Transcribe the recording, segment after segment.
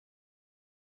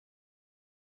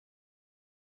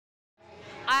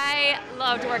I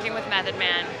loved working with Method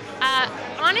Man.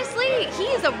 Honestly, he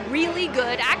is a really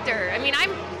good actor. I mean,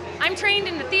 I'm trained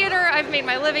in the theater. I've made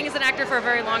my living as an actor for a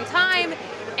very long time,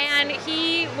 and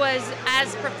he was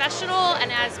as professional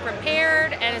and as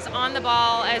prepared and as on the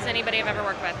ball as anybody I've ever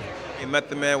worked with. And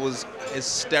Method Man was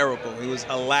hysterical. He was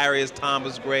hilarious. Tom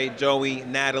was great. Joey,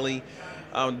 Natalie.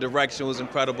 Direction was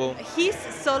incredible. He's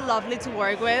so lovely to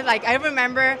work with. Like, I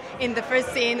remember in the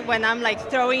first scene when I'm like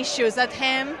throwing shoes at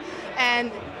him,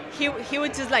 and he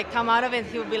would just like come out of it.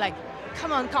 He would be like,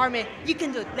 "Come on, Carmen, you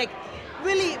can do it. Like,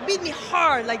 really beat me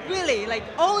hard. Like, really, like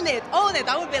own it, own it."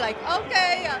 I would be like,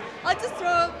 "Okay, I'll just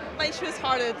throw my shoes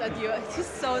harder at you." He's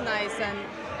so nice, and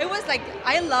it was like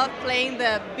I love playing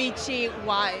the bitchy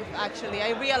wife. Actually,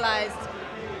 I realized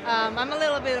I'm a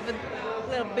little bit of a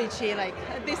little bitchy, like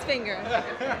this finger.